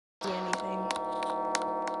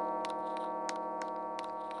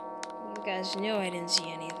guys know I didn't see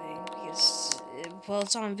anything because, well,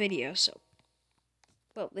 it's on video, so.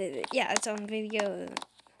 Well, yeah, it's on video,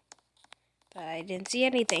 but I didn't see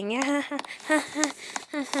anything.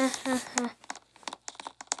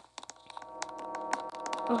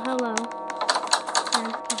 Oh, hello.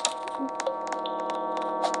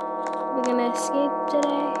 We're gonna escape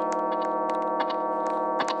today.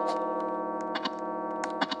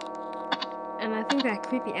 And I think that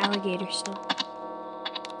creepy alligator's still.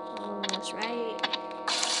 Oh, that's right.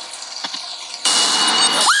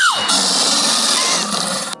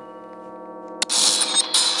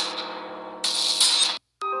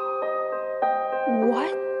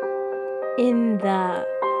 What in the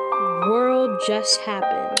world just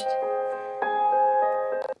happened?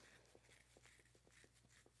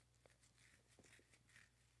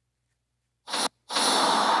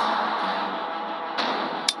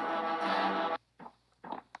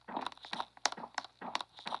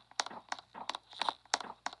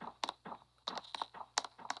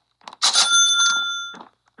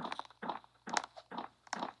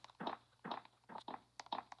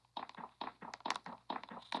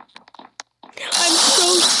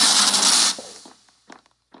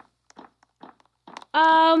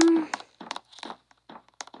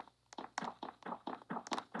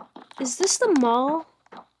 Is this the mall?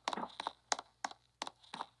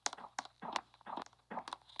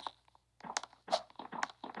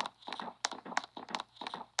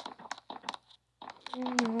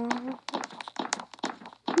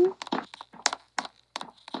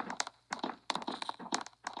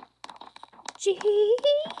 Jesus!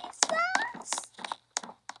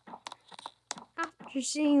 After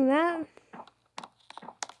seeing that.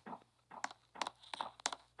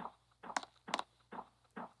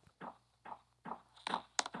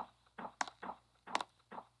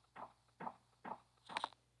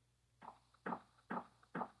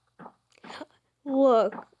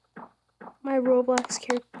 Look, my Roblox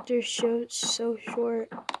character show's so short.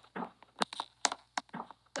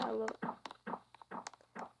 Look.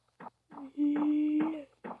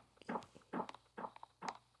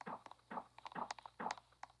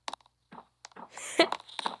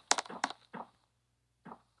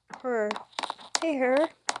 Her. Hey, her.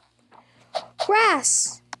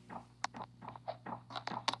 Grass!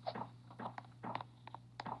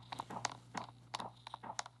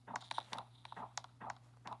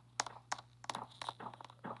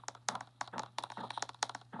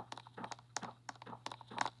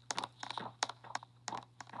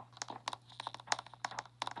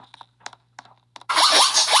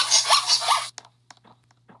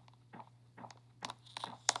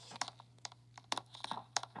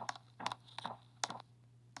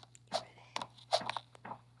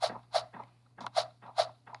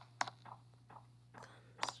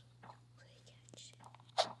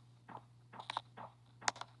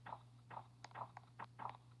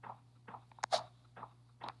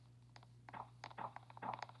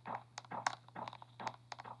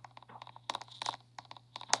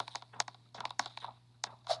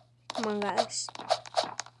 Come on, guys.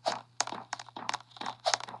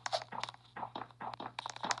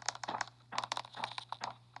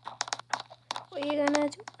 What are you gonna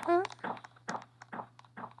do, huh?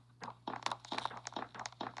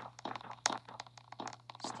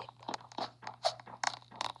 Stay put.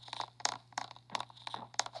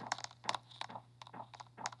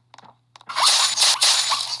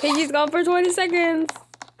 Piggy's gone for 20 seconds.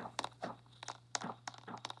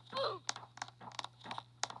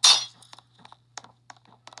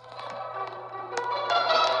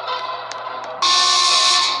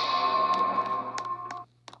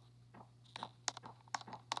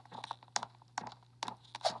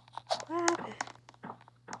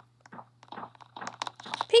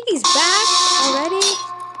 Piggy's back already?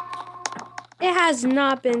 It has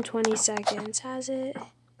not been 20 seconds, has it?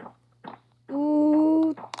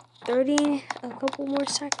 Ooh, 30, a couple more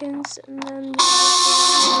seconds, and then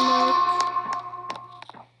we'll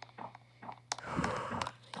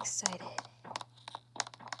excited.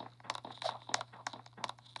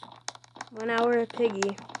 1 hour of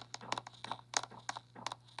Piggy.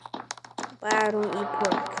 But I don't eat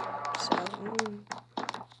pork, so.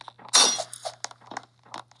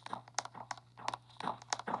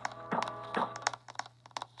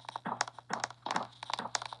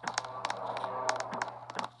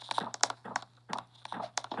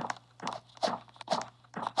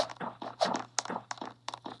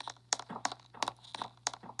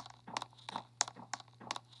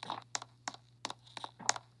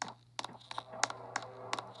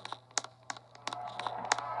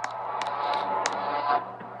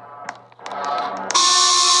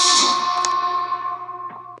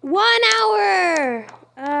 1 hour!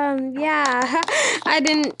 Yeah, I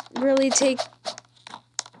didn't really take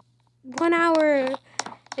 1 hour.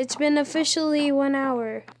 It's been officially 1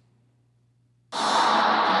 hour. 1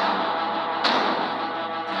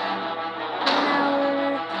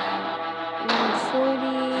 hour and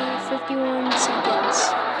 51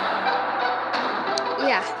 seconds.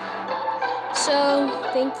 Yeah. So,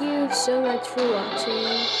 thank you so much for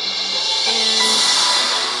watching. And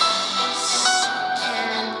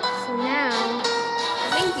for now,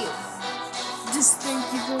 thank you. Just thank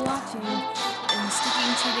you for watching and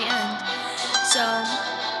sticking to the end. So,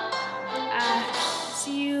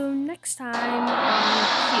 see you next time on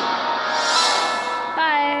Q.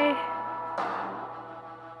 Bye.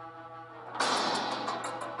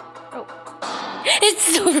 Oh, it's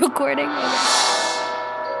still recording.